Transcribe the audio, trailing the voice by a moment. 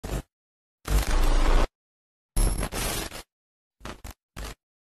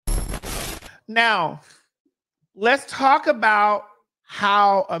Now, let's talk about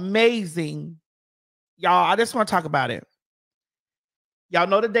how amazing, y'all. I just want to talk about it. Y'all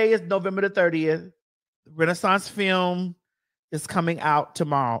know the day is November the 30th. Renaissance Film is coming out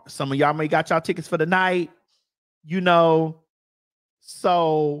tomorrow. Some of y'all may got y'all tickets for the night,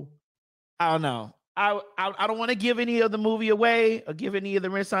 So I don't know. I don't want to give any of the movie away or give any of the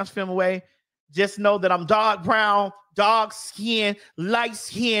Renaissance Film away. Just know that I'm dark brown, dark skin, light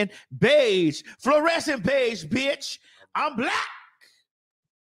skin, beige, fluorescent beige, bitch. I'm black.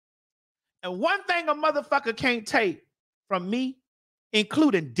 And one thing a motherfucker can't take from me,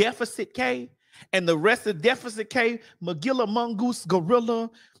 including Deficit K and the rest of Deficit K, Magilla Mongoose Gorilla,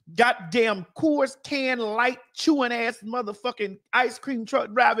 goddamn Coors can light chewing ass motherfucking ice cream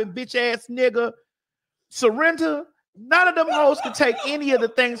truck driving bitch ass nigga, Surrender. None of them hoes can take any of the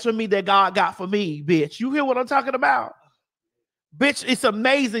things from me that God got for me, bitch. You hear what I'm talking about? Bitch, it's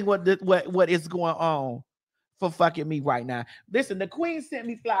amazing what is going on for fucking me right now. Listen, the queen sent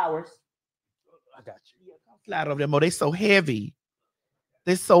me flowers. I got you. Yeah, come flat over them. They so heavy.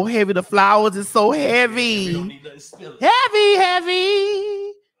 They're so heavy. The flowers is so heavy.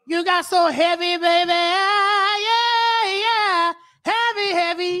 Heavy. You got so heavy, baby. Yeah.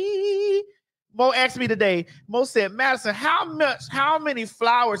 Heavy. Mo asked me today. Mo said, Madison, how many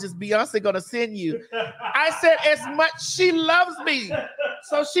flowers is Beyonce gonna send you? I said, as much. She loves me,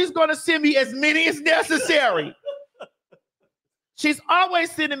 so she's gonna send me as many as necessary. She's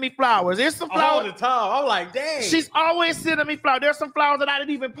always sending me flowers. There's some flowers all the time. I'm like, dang. She's always sending me flowers. There's some flowers that I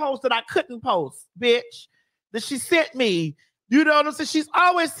didn't even post that I couldn't post, bitch. That she sent me. You know what I'm saying? She's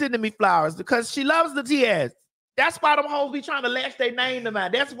always sending me flowers because she loves the TS. That's why them hoes be trying to latch their name to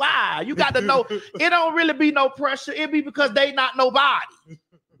mine. That's why. You got to know it don't really be no pressure. It be because they not nobody.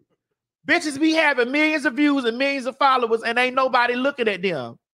 Bitches be having millions of views and millions of followers and ain't nobody looking at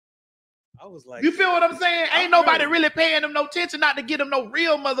them. I was like, you feel what I'm saying? Ain't nobody really paying them no attention, not to get them no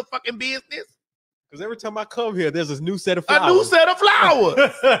real motherfucking business. Because every time I come here, there's this new set of flowers. A new set of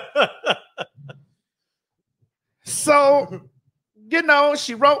flowers. So,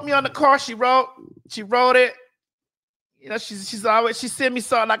 she wrote me on the car. She wrote it. She sent me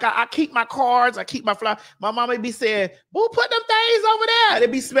something. Like I keep my cards, I keep my flowers. My mama be saying, boo, put them things over there. They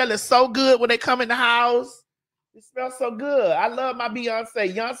be smelling so good when they come in the house. It smells so good. I love my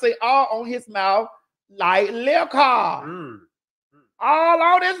Beyonce. Beyonce all on his mouth like liquor. All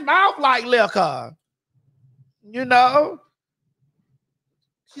on his mouth like liquor.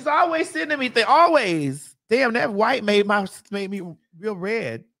 She's always sending me things. Always. Damn, that white made me real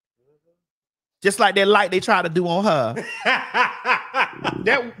red. Just like that light they try to do on her.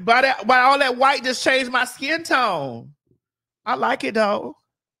 By all that white just changed my skin tone. I like it though.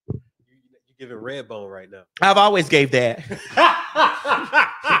 You giving red bone right now. I've always gave that.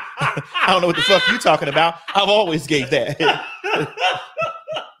 I don't know what the fuck you talking about. I've always gave that.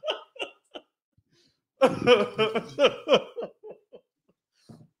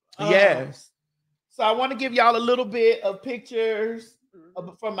 Yes. So I want to give y'all a little bit of pictures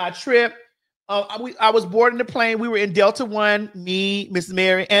from my trip. I was boarding the plane. We were in Delta One, me, Miss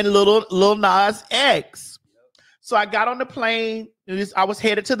Mary, and Lil Nas X. So I got on the plane. I was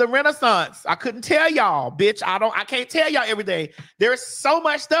headed to the Renaissance. I couldn't tell y'all, bitch. I can't tell y'all everything. There's so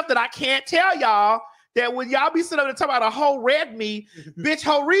much stuff that I can't tell y'all that when y'all be sitting up and talking about a whole read me, bitch,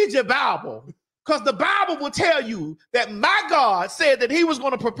 ho, read your Bible. Because the Bible will tell you that my God said that he was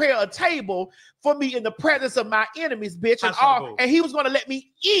going to prepare a table for me in the presence of my enemies, bitch. And he was going to let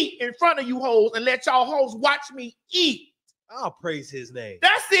me eat in front of you hoes and let y'all hoes watch me eat. I'll praise his name.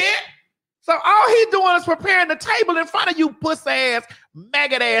 That's it. So all he doing is preparing the table in front of you pussy ass,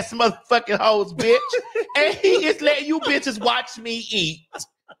 maggot ass motherfucking hoes, bitch. And he is letting you bitches watch me eat.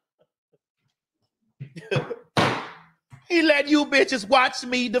 He let you bitches watch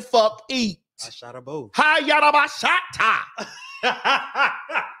me the fuck eat. I shot a bow. Hayarabashata.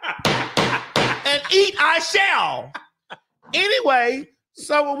 And eat I shall. Anyway,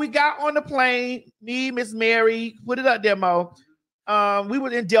 so when we got on the plane, me, Miss Mary, put it up there, Mo. We were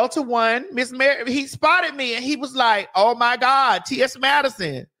in Delta One. Miss Mary, he spotted me and he was like, oh my God, T.S.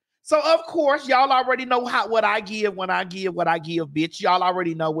 Madison. So of course, y'all already know what I give when I give what I give, bitch. Y'all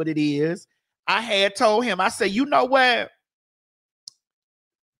already know what it is. I had told him, I said, you know what?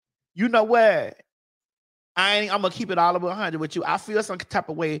 I'm gonna keep it all over 100 with you. I feel some type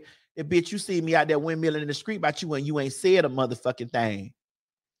of way that bitch, you see me out there windmilling in the street about you and you ain't said a motherfucking thing.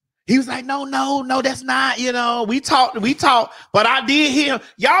 He was like, no, that's not, we talked, but I did hear,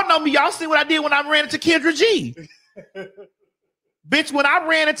 y'all know me, y'all see what I did when I ran into Kendra G. Bitch, when I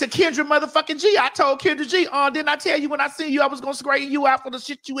ran into Kendra motherfucking G, I told Kendra G, didn't I tell you when I seen you, I was gonna straighten you out for the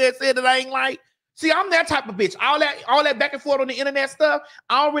shit you had said that I ain't like? See, I'm that type of bitch. All that back and forth on the internet stuff,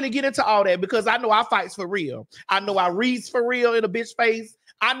 I don't really get into all that because I know I fights for real. I know I reads for real in a bitch face.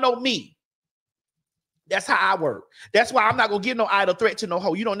 I know me. That's how I work. That's why I'm not gonna give no idle threat to no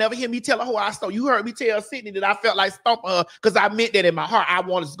hoe. You don't never hear me tell a hoe I stole. You heard me tell Sydney that I felt like stomping her because I meant that in my heart. I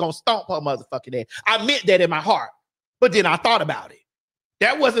wanted to go stomp her motherfucking ass. I meant that in my heart, but then I thought about it.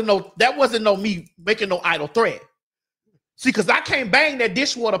 That wasn't no me making no idle threat. See, because I can't bang that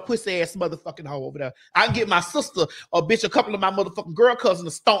dishwater pussy ass motherfucking hoe over there. I can get my sister or bitch, a couple of my motherfucking girl cousins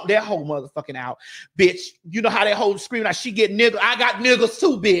to stomp that hoe motherfucking out. Bitch, you know how that hoe screaming like she get nigga. I got niggas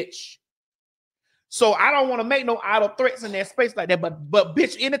too, bitch. So I don't want to make no idle threats in that space like that. But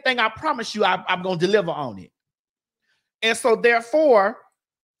bitch, anything I promise you, I'm going to deliver on it. And so therefore,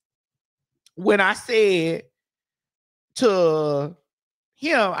 when I said to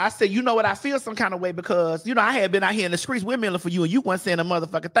him, I said, you know what, I feel some kind of way because, you know, I had been out here in the streets windmilling for you and you weren't saying a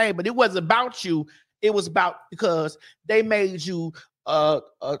motherfucking thing, but it wasn't about you. It was about because they made you a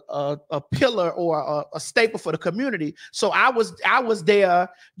pillar or a staple for the community. So I was there,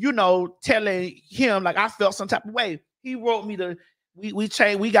 you know, telling him like I felt some type of way. He wrote me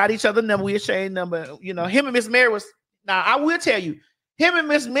we got each other number, we exchanged number, you know, him and Miss Mary was, now I will tell you, him and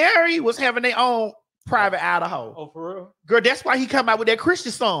Miss Mary was having their own private Idaho. Oh, for real? Girl, that's why he come out with that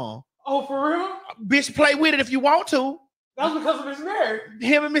Christian song. Oh, for real? Bitch, play with it if you want to. That was because of Miss Mary.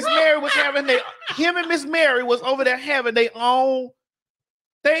 Him and Miss Mary was over there having their own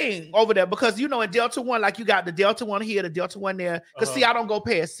thing over there because, you know, in Delta 1, like you got the Delta 1 here, the Delta 1 there. Because see, I don't go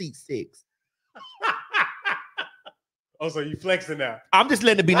past seat 6. Oh, so you flexing now? I'm just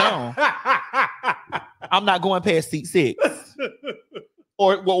letting it be known. I'm not going past seat 6.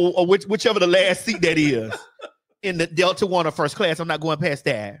 or whichever the last seat that is in the Delta 1 or first class. I'm not going past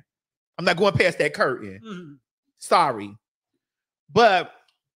that. I'm not going past that curtain. Mm-hmm. Sorry. But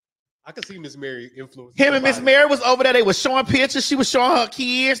I can see Miss Mary influence. Him and Miss Mary was over there. They were showing pictures. She was showing her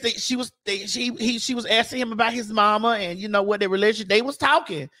kids. She was asking him about his mama and you know what their relationship. They was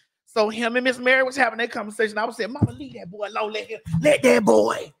talking. So him and Miss Mary was having that conversation. I was saying, "Mama, leave that boy alone. Let that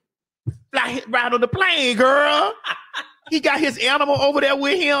boy fly right on the plane, girl." He got his animal over there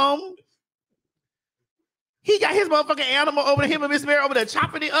with him. He got his motherfucking animal over there. Him and Miss Mary over there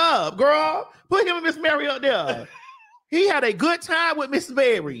chopping it up, girl. Put him and Miss Mary up there. He had a good time with Miss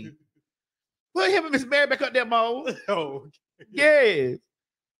Mary. Put him and Miss Mary back up there, Mo. Oh, yes.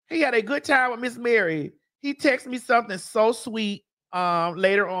 He had a good time with Miss Mary. He texted me something so sweet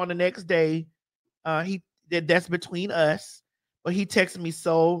later on the next day. That's between us. But he texted me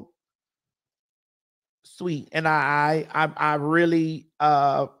so sweet. And I really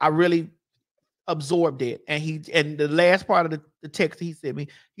absorbed it. And the last part of the text he sent me,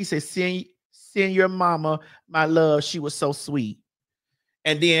 he said, send your mama my love. She was so sweet.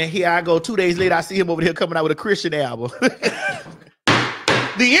 And then here I go 2 days later, I see him over here coming out with a Christian album.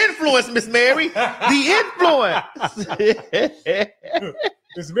 The influence, Miss Mary. The influence.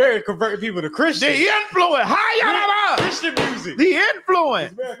 Miss Mary converting people to Christian. The influence. Hi, Christian music. The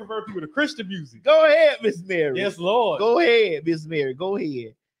influence. Miss Mary converting people to Christian music. Go ahead, Miss Mary. Yes, Lord. Go ahead, Miss Mary. Go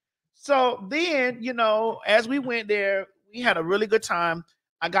ahead. So then, you know, as we went there, we had a really good time.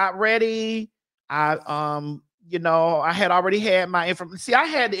 I got ready. You know, I had already had my information. See, I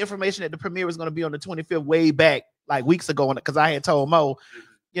had the information that the premiere was going to be on the 25th way back like weeks ago because I had told Mo,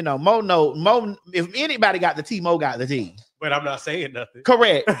 you know, Mo, if anybody got the T, Mo got the T. But I'm not saying nothing.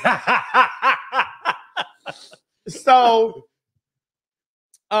 Correct. So,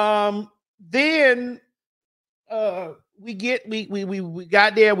 then we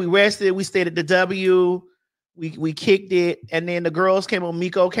got there, we rested, we stayed at the W. We kicked it, and then the girls came over.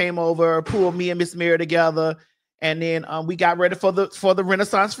 Miko came over, pulled me and Miss Mary together, and then we got ready for the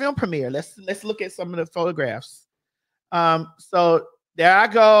Renaissance film premiere. Let's look at some of the photographs. So there I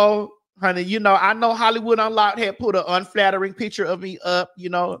go, honey. You know, I know Hollywood Unlocked had put an unflattering picture of me up. You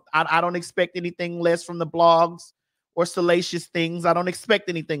know, I don't expect anything less from the blogs or salacious things. I don't expect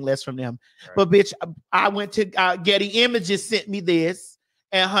anything less from them. Right. But bitch, I went to Getty Images sent me this.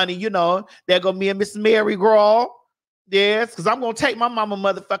 And honey, you know, there go me and Miss Mary girl. Yes, because I'm gonna take my mama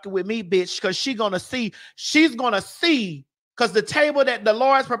motherfucker with me, bitch, because she's gonna see, because the table that the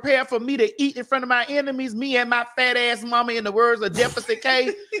Lord's prepared for me to eat in front of my enemies, me and my fat ass mama, in the words of Deficit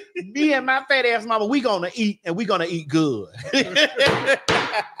K, me and my fat ass mama, we gonna eat and we gonna eat good.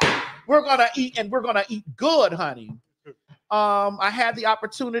 We're gonna eat and we're gonna eat good, honey. I had the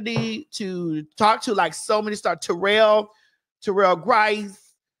opportunity to talk to like so many stars, Terrell Grice,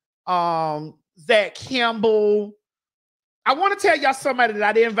 Zach Campbell, I want to tell y'all somebody that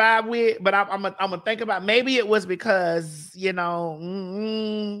I didn't vibe with, but I'm gonna think about. Maybe it was because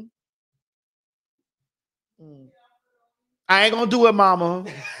I ain't gonna do it, mama.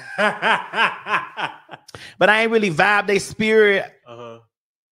 But I ain't really vibe their spirit.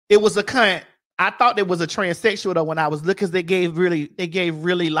 It was a cunt. I thought it was a transsexual though when I was looking. They gave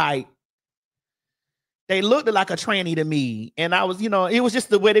really like. They looked like a tranny to me, and I was, it was just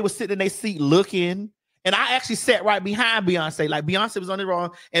the way they were sitting in their seat looking. And I actually sat right behind Beyonce. Like Beyonce was on the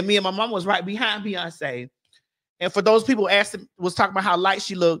row, and me and my mom was right behind Beyonce. And for those people was talking about how light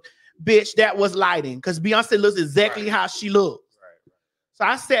she looked, bitch, that was lighting because Beyonce looks exactly how she looked. Right. So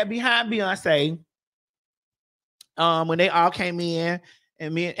I sat behind Beyonce when they all came in,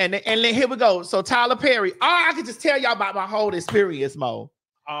 and then here we go. So Tyler Perry. Oh, I could just tell y'all about my whole experience, Mo.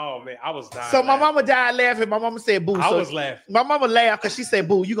 Oh man, I was dying. So my mama died laughing. My mama said, "Boo." I was laughing. My mama laughed because she said,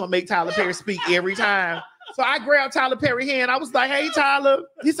 "Boo, you gonna make Tyler Perry speak every time." So I grabbed Tyler Perry's hand. I was like, "Hey, Tyler."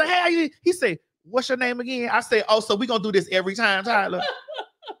 He said, "Hey, how you?" He said, "What's your name again?" I said, "Oh, so we gonna do this every time, Tyler."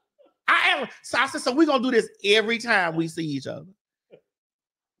 So I said, "So we gonna do this every time we see each other."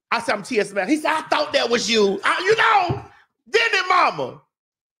 I said, "I'm T.S. Madison." He said, "I thought that was you." Didn't it, mama?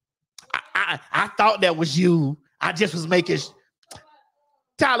 I thought that was you. I just was making.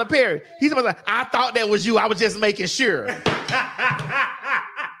 Tyler Perry. He's like, I thought that was you. I was just making sure.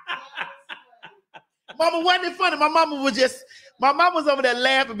 Mama, wasn't it funny? My mama was over there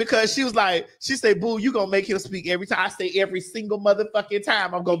laughing because she said, "Boo, you gonna make him speak every time." I say every single motherfucking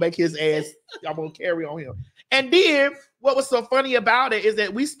time I'm gonna make his ass, I'm gonna carry on him. And then what was so funny about it is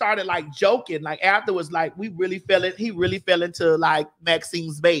that we started like joking, like afterwards, like he really fell into like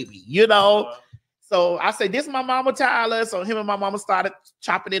Maxine's baby, So I said, "This is my mama, Tyler." So him and my mama started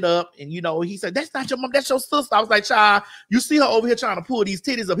chopping it up. And, he said, "That's not your mom, that's your sister." I was like, "Child, you see her over here trying to pull these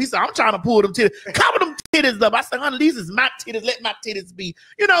titties up." He said, "I'm trying to pull them titties. Cover them titties up." I said, "Honey, these is my titties. Let my titties be."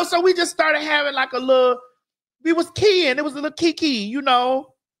 So we just started having like we was keying. It was a little kiki,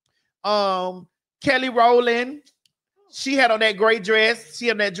 Kelly Rowland. She had on that gray dress. She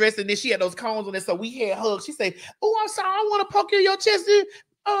had that dress, and then she had those cones on it. So we had hugs. She said, "Oh, I'm sorry. I want to poke you in your chest.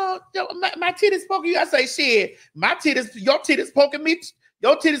 My titties poking you." I say, "Shit, your titties poking me.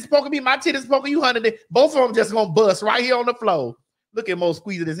 Your titties poking me. My titties poking you, honey. Both of them just gonna bust right here on the floor." Look at Mo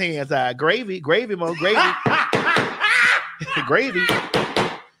squeezing his hands out. Gravy, Mo, gravy, gravy.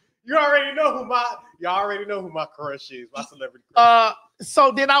 Y'all already know who my crush is. My celebrity crush.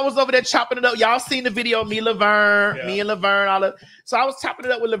 So then I was over there chopping it up. Y'all seen the video of me and Laverne, all that. So I was chopping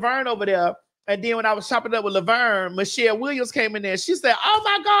it up with Laverne over there. And then when I was chopping it up with Laverne, Michelle Williams came in there. She said, "Oh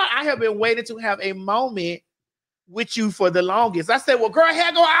my God, I have been waiting to have a moment with you for the longest." I said, "Well, girl,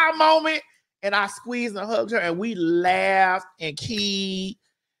 here go our moment." And I squeezed and hugged her, and we laughed and keyed.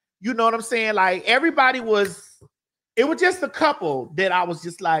 You know what I'm saying? Like everybody it was just a couple that I was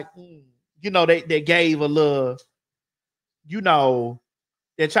just like, they gave a little,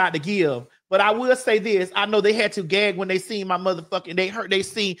 they tried to give. But I will say this, I know they had to gag when they seen my motherfucking,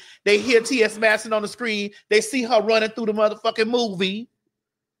 they hear T.S. Madison on the screen, they see her running through the motherfucking movie.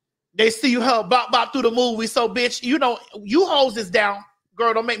 They see her bop through the movie. So bitch, you hoes this down.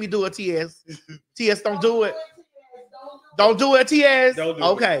 Girl, don't make me do it, T.S. T.S., don't do it. Don't do it, T.S.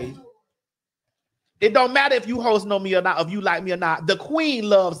 Okay. It don't matter if you hoes know me or not, if you like me or not. The queen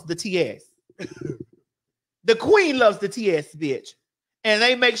loves the T.S. The queen loves the T.S., bitch. And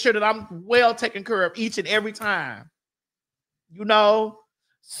they make sure that I'm well taken care of each and every time.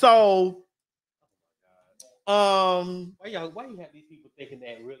 So why you have these people thinking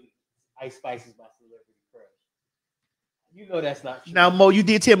that really Ice Spice is my celebrity crush? That's not true. Now, Mo, you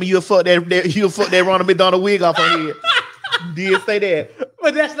did tell me you'll fuck that Ronald McDonald wig off her head. You did say that.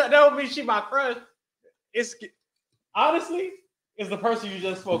 But that don't mean she my crush. It's honestly, it's the person you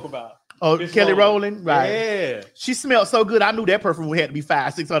just spoke about. Oh, Kelly Rowland, right? Yeah, she smelled so good. I knew that perfume would have to be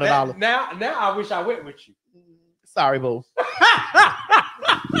 $500-$600. Now I wish I went with you. Sorry, boo.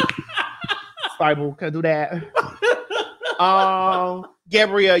 Sorry, boo. Can't do that.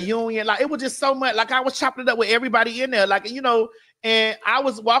 Gabrielle Union, like it was just so much. Like I was chopping it up with everybody in there, like and I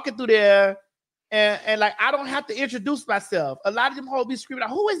was walking through there, and like I don't have to introduce myself. A lot of them hoes be screaming, like,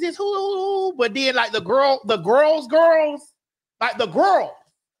 "Who is this? Who?" But then like the girls, like the girls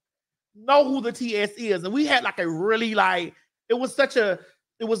know who the TS is. And we had like a really it was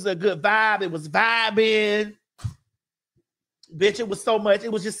a good vibe. It was vibing. Bitch, it was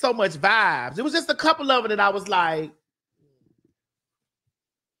just so much vibes. It was just a couple of it that I was like,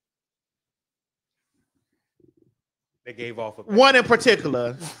 they gave off one in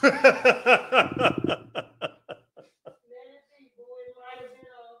particular.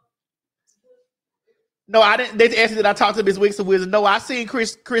 No, I didn't. They asked me that I talked to Miss Wicks and Wizard. No, I seen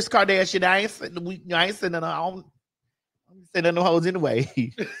Chris Kardashian. I ain't sending her. I'm sending them hoes anyway.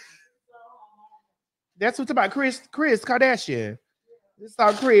 That's what's about Chris Kardashian. It's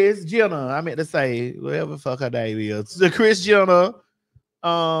all Chris Jenner. I meant to say whatever the fuck her name is. The Chris Jenner.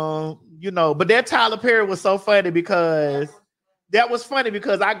 But that Tyler Perry was so funny because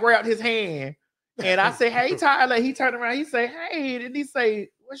I grabbed his hand and I said, "Hey Tyler." He turned around. He said, "Hey," didn't he say,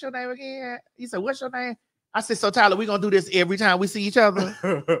 "What's your name again?" He said, "What's your name?" I said, "So Tyler, we gonna do this every time we see each other."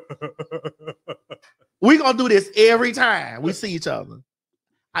 We gonna do this every time we see each other.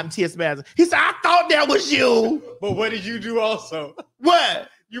 I'm T.S. Madison. He said, "I thought that was you." But what did you do also? What?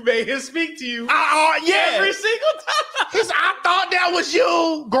 You made him speak to you yeah. every single time. He said, "I thought that was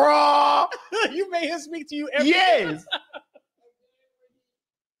you, girl." You made him speak to you every Yes.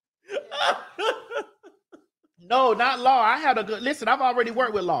 No, not Law. I had a good listen. I've already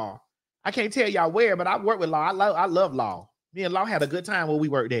worked with Law. I can't tell y'all where, but I've worked with Law. I love Law. Me and Law had a good time when we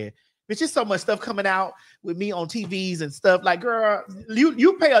worked there. There's just so much stuff coming out with me on TVs and stuff. Like, girl,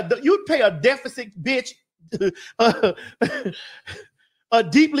 you pay a deficit bitch, a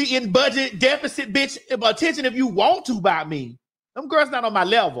deeply in budget deficit bitch attention if you want to by me. Them girls not on my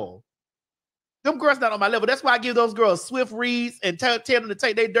level. That's why I give those girls swift reads and tell them to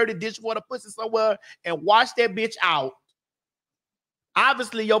take their dirty dishwater pussy somewhere and wash that bitch out.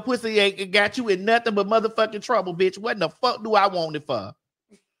 Obviously, your pussy ain't got you in nothing but motherfucking trouble, bitch. What in the fuck do I want it for?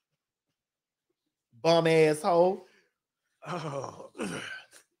 Bum asshole.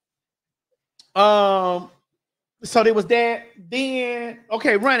 Oh. So there was that. Then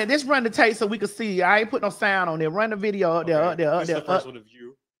okay, run it. Let's run the tape so we can see. I ain't put no sound on there. Run the video up there. This is the first one of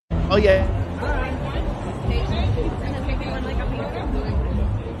you. Oh yeah.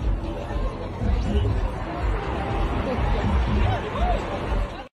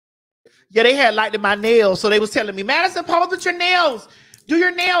 Yeah, they had lighted my nails, so they was telling me, "Madison, pose with your nails. Do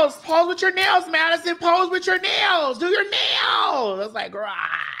your nails. Pose with your nails, Madison. Pose with your nails. Do your nails." I was like, "Girl."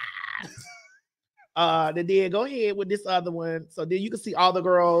 They did go ahead with this other one, so then you can see all the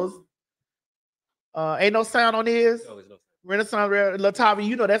girls. Ain't no sound on this. No, no. Renaissance Latavia,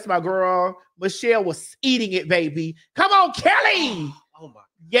 you know that's my girl. Michelle was eating it, baby. Come on, Kelly. Oh my.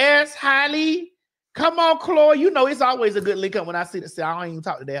 Yes, Hailey. Come on, Chloe. You know it's always a good link up when I see the. I don't even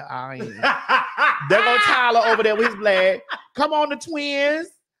talk to that. There go Tyler over there with his black. Come on, the twins.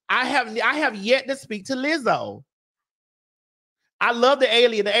 I have yet to speak to Lizzo. I love the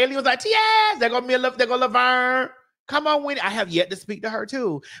alien. The alien was like, "Yes." They're gonna Laverne. Come on, Winnie. I have yet to speak to her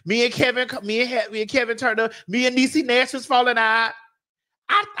too. Me and Kevin turned up. Me and Niecy Nash was falling out.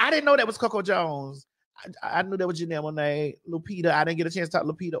 I didn't know that was Coco Jones. I knew that was Janelle Monáe, Lupita. I didn't get a chance to talk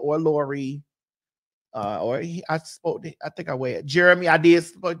to Lupita or Lori. I think I went. Jeremy, I did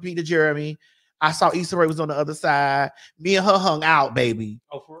speak to Jeremy. I saw Issa Rae was on the other side. Me and her hung out, baby.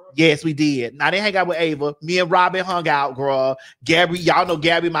 Oh, for real? Yes, we did. Now, I didn't hang out with Ava. Me and Robin hung out, girl. Gabby, y'all know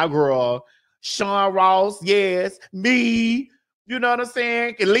Gabby, my girl. Sean Ross, yes. Me, you know what I'm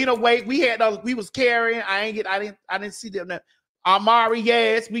saying? And Lena Waite, we was carrying. I didn't see them. Amari,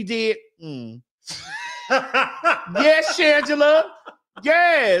 yes, we did. Yes, Shangela.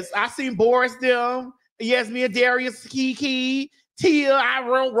 Yes, I seen Boris them. Yes, me and Darius, Kiki, Tia. I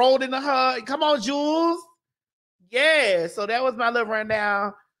rolled into her. Come on, Jules. Yeah, so that was my little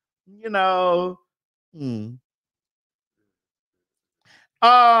rundown. You know.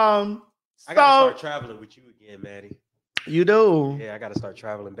 I gotta start traveling with you again, Maddie. You do. Yeah, I gotta start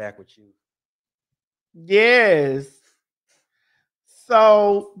traveling back with you. Yes.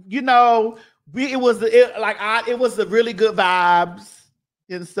 So you know, it was the really good vibes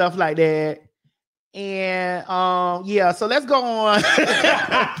and stuff like that. And yeah, so let's go on.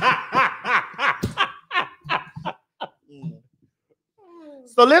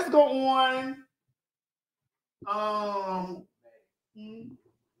 So let's go on.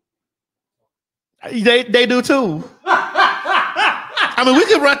 They do too. I mean, we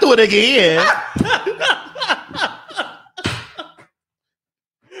could run through it again.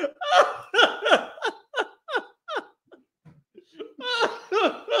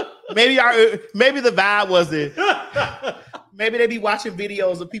 Maybe the vibe wasn't. Maybe they be watching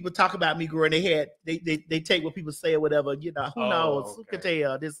videos of people talk about me, girl, and they take what people say or whatever. You know, who knows? Okay. Who can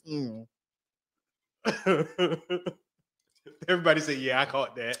tell this? Everybody say, "Yeah, I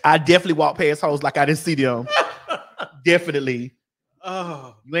caught that." I definitely walk past hoes like I didn't see them. Definitely.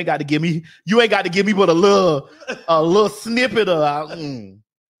 Oh, you ain't got to give me but a little snippet of.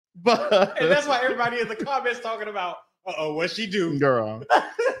 But and that's why everybody in the comments talking about, what she do, girl?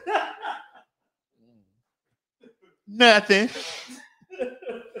 Nothing.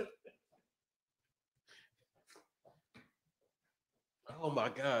 Oh my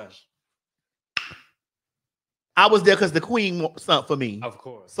gosh. I was there because the queen sent for me. Of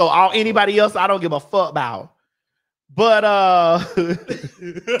course. So anybody else, I don't give a fuck about. But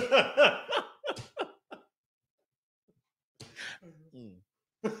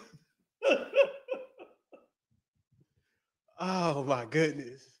oh my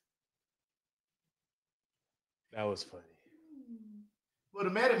goodness. That was funny. Well, the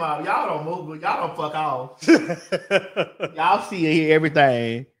Maddiemobb, y'all don't move, but y'all don't fuck off. Y'all see and hear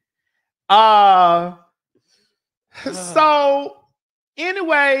everything. So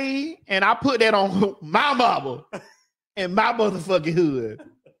anyway, and I put that on my mama and my motherfucking hood.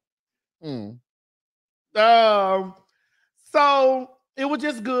 So it was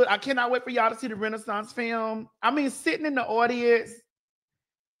just good. I cannot wait for y'all to see the Renaissance film. I mean, sitting in the audience,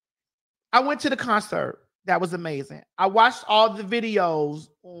 I went to the concert. That was amazing. I watched all the videos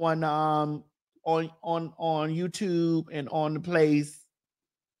on YouTube and on the place.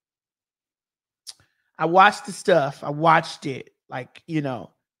 I watched the stuff. I watched it, like, you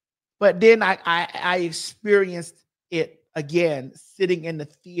know. But then I experienced it again, sitting in the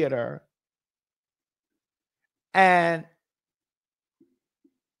theater. And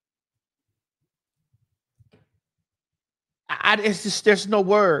it's just, there's no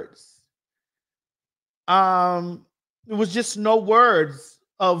words. It was just no words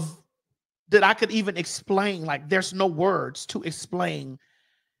of that I could even explain. Like, there's no words to explain,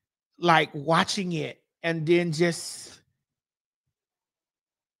 like, watching it. And then just,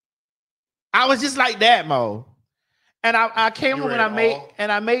 I was just like that, Mo. And I came when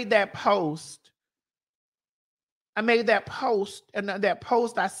I made that post. I made that post, and that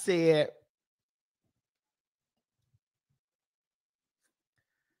post I said,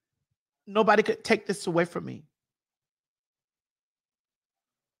 nobody could take this away from me.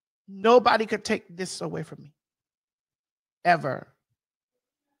 Nobody could take this away from me. Ever.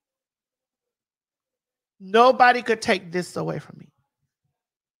 Nobody could take this away from me.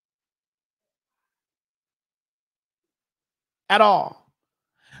 At all.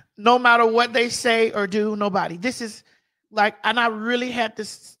 No matter what they say or do, nobody. This is like, and I really had to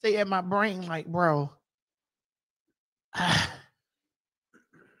stay in my brain like, bro,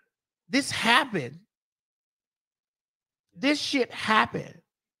 this happened. This shit happened.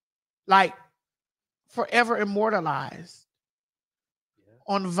 Like, forever immortalized.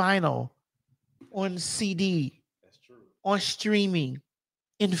 On vinyl, on CD, that's true, on streaming,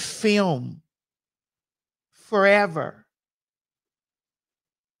 in film, forever.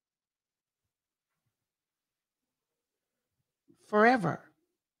 Forever.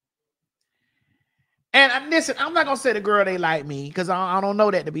 And listen, I'm not gonna say the girl they like me because I don't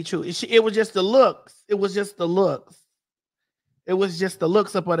know that to be true. It was just the looks. It was just the looks. It was just the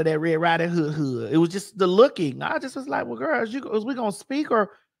looks up under that Red Riding Hood. It was just the looking. I just was like, well, girls, is we gonna speak,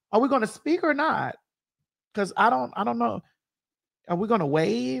 or are we gonna speak or not? Because I don't know. Are we gonna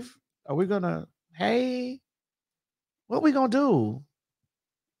wave? Are we gonna, hey? What we gonna do?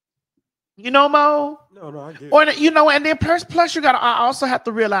 You know, Mo? No, I get it. Or, you know, and then plus I also have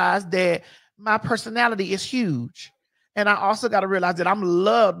to realize that my personality is huge. And I also got to realize that I'm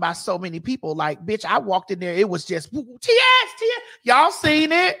loved by so many people. Like, bitch, I walked in there, it was just TS. Y'all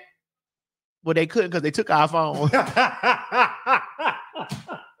seen it? Well, they couldn't because they took our phone. It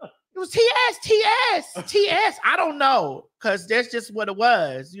was TS. I don't know, because that's just what it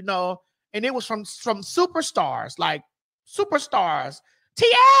was, you know. And it was from superstars, like superstars.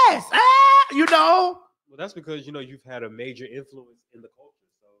 TS, you know. Well, that's because, you know, you've had a major influence in the culture.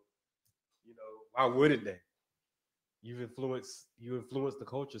 So, you know, why wouldn't they? You influenced the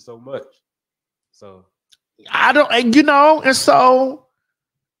culture so much. So I don't, you know, and so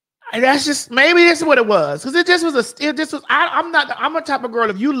that's just, maybe that's what it was. Because I'm a type of girl,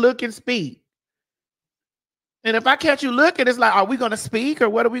 if you look and speak. And if I catch you looking, it's like, are we gonna speak or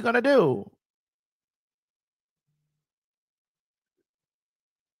what are we gonna do?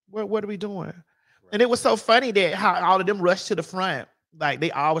 What are we doing? Right. And it was so funny that how all of them rushed to the front. Like, they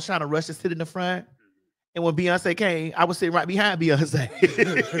always trying to rush to sit in the front. And when Beyonce came, I was sitting right behind Beyonce.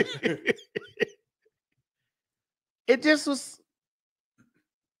 It just was.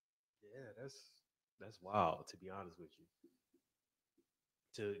 Yeah, that's wild, to be honest with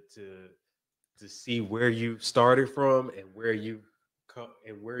you. To see where you started from and where you come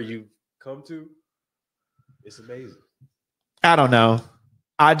to, it's amazing. I don't know.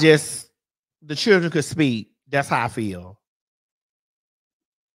 The children could speak. That's how I feel.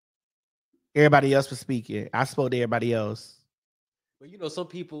 Everybody else was speaking. I spoke to everybody else. But, you know, some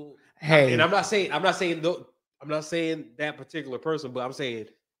people. Hey, and I'm not saying that particular person, but I'm saying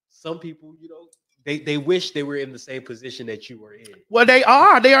some people, you know, they wish they were in the same position that you were in. Well, they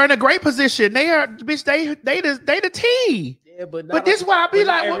are. They are in a great position. They are, bitch. They the T. Yeah, but this is what I be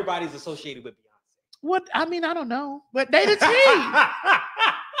like. Everybody's associated with Beyonce. What I mean, I don't know, but they the T.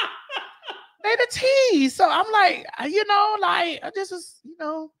 They the T. So I'm like, like this is,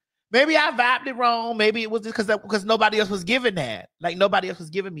 maybe I vibed it wrong. Maybe it was just because nobody else was giving that. Like nobody else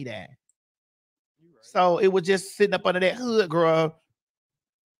was giving me that. Right. So it was just sitting up under that hood, girl.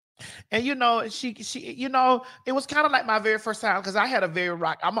 And she it was kind of like my very first time because I had a very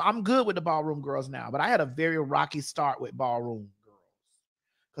rock. I'm good with the ballroom girls now, but I had a very rocky start with ballroom girls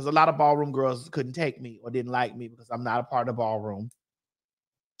because a lot of ballroom girls couldn't take me or didn't like me because I'm not a part of the ballroom.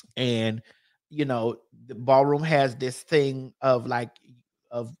 And the ballroom has this thing of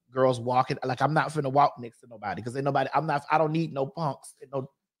girls walking. Like I'm not finna walk next to nobody because I don't need no punks and no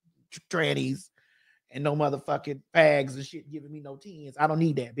trannies and no motherfucking fags and shit giving me no tens. I don't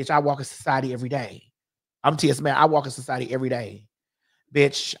need that, bitch. I walk in society every day. I'm T.S. man. I walk in society every day,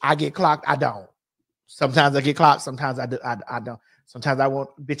 bitch. I get clocked. I don't. Sometimes I get clocked. Sometimes I do. I don't. Sometimes I won't.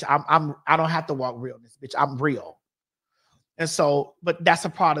 Bitch, I don't have to walk realness, bitch. I'm real. And so, but that's a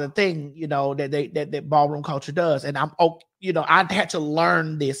part of the thing, that ballroom culture does. And I had to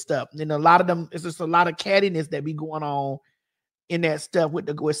learn this stuff. And a lot of them, it's just a lot of cattiness that be going on in that stuff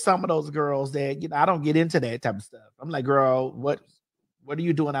with some of those girls that, I don't get into that type of stuff. I'm like, girl, what are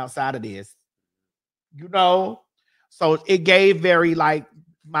you doing outside of this? So it gave very like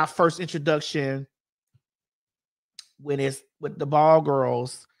my first introduction when it's with the ball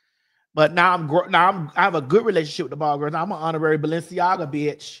girls. But now I have a good relationship with the ball girls. I'm an honorary Balenciaga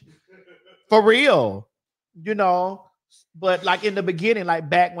bitch. For real. But like in the beginning, like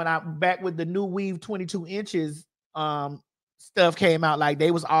back with the new weave 22 inches, stuff came out, like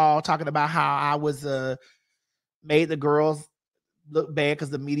they was all talking about how I was made the girls look bad because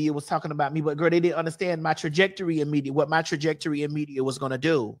the media was talking about me, but girl, they didn't understand my trajectory in media, what my trajectory in media was going to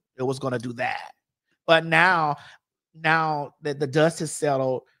do. It was going to do that. But now that the dust has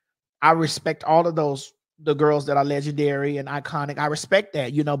settled, I respect all of the girls that are legendary and iconic. I respect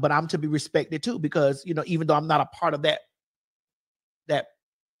that, but I'm to be respected too, because even though I'm not a part of that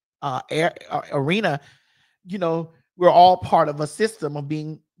arena, we're all part of a system of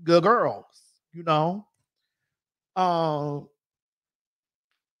being good girls,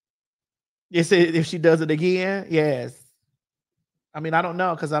 if she does it again, yes. I mean, I don't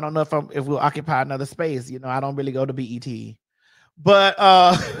know, because I don't know if we'll occupy another space. I don't really go to BET. But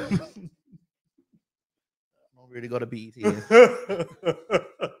I don't really go to BET.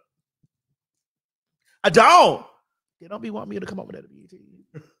 I don't. They don't be wanting me to come up with that at BET.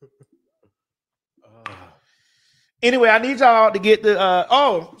 Anyway, I need y'all to get the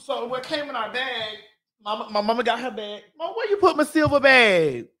so what came in our bag? My mama got her bag. Mom, where you put my silver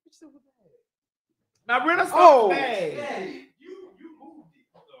bag? My Renaissance bag. Hey, you moved it.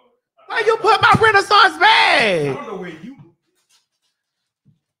 Where you put my Renaissance bag? I don't know where you moved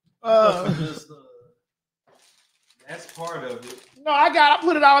it. That's part of it. No, I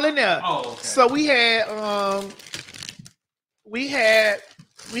put it all in there. Oh, okay. So we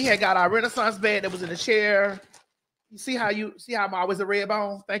had got our Renaissance bag that was in the chair. You see how I'm always a red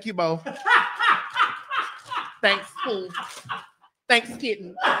bone? Thank you, Bo. Thanks, Pooh. Thanks,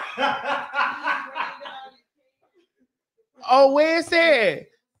 kitten. Oh, where's that?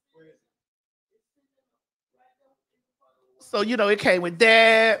 So it came with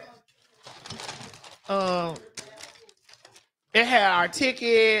that. It had our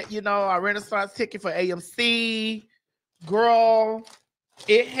ticket, our Renaissance ticket for AMC. Girl,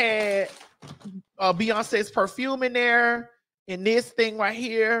 it had Beyonce's perfume in there, and this thing right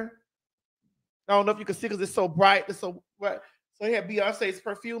here. I don't know if you can see because it's so bright. It's so bright. So it had Beyonce's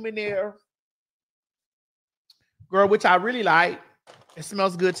perfume in there. Girl, which I really like. It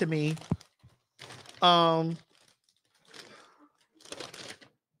smells good to me. Huh?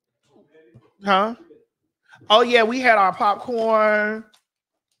 Oh yeah, we had our popcorn.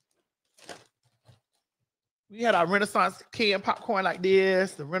 We had our Renaissance can popcorn like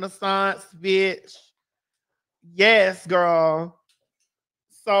this. The Renaissance, bitch. Yes, girl.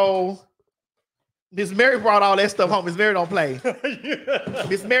 So Miss Mary brought all that stuff home. Miss Mary don't play.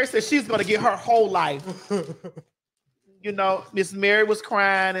 Miss Mary said she's gonna get her whole life. Miss Mary was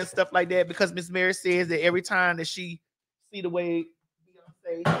crying and stuff like that because Miss Mary says that every time that she see the way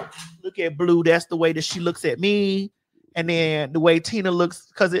Beyonce look at Blue, that's the way that she looks at me. And then the way Tina looks,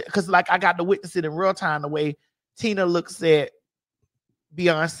 because like I got to witness it in real time, the way Tina looks at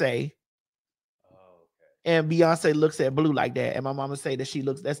Beyonce. And Beyonce looks at Blue like that. And my mama say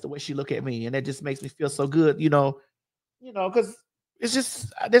that that's the way she look at me. And that just makes me feel so good, because it's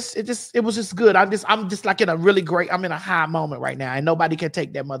just it was just good. I'm just like in a really great. I'm in a high moment right now, and nobody can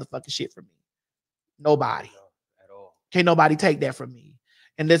take that motherfucking shit from me. Nobody at all. Can't nobody take that from me.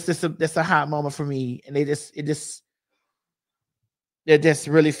 And that's a high moment for me, and it just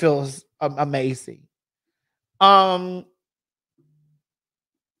really feels amazing.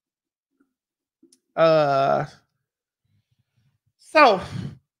 So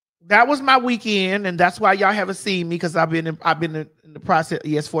that was my weekend, and that's why y'all haven't seen me, because I've been in the process.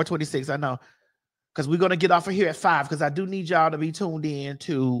 Yes, 426. I know, because we're gonna get off of here at 5, because I do need y'all to be tuned in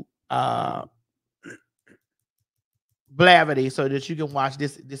to Blavity, so that you can watch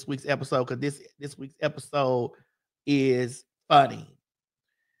this week's episode, because this week's episode is funny.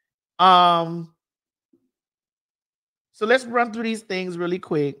 So let's run through these things really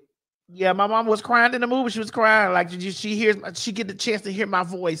quick. Yeah, my mom was crying in the movie. She was crying like she get the chance to hear my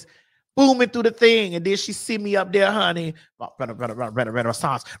voice booming through the thing, and then she see me up there, honey.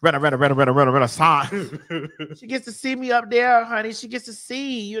 Renaissance. She gets to see me up there, honey. She gets to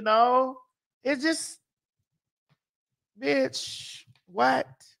see, you know. It's just, bitch, what?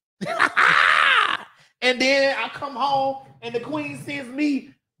 And then I come home and the queen sends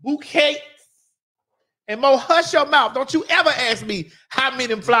me bouquets. And Mo, hush your mouth. Don't you ever ask me how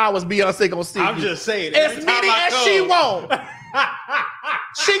many flowers Beyonce gonna send me. I'm just saying. As many as she want.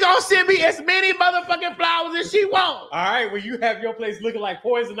 She gonna send me as many motherfucking flowers as she want. All right, well, you have your place looking like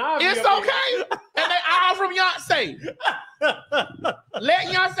poison ivy. It's okay. And they all from Beyonce. Let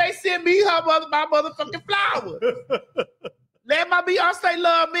Beyonce send me my motherfucking flowers. Let my Beyonce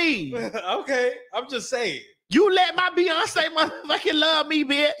love me. Okay, I'm just saying. You let my Beyonce motherfucking love me,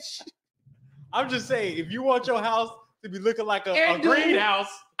 bitch. I'm just saying, if you want your house to be looking like a greenhouse,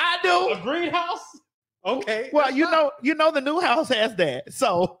 I do. A greenhouse? Okay. Well, you know the new house has that.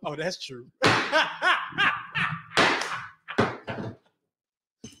 So. Oh, that's true.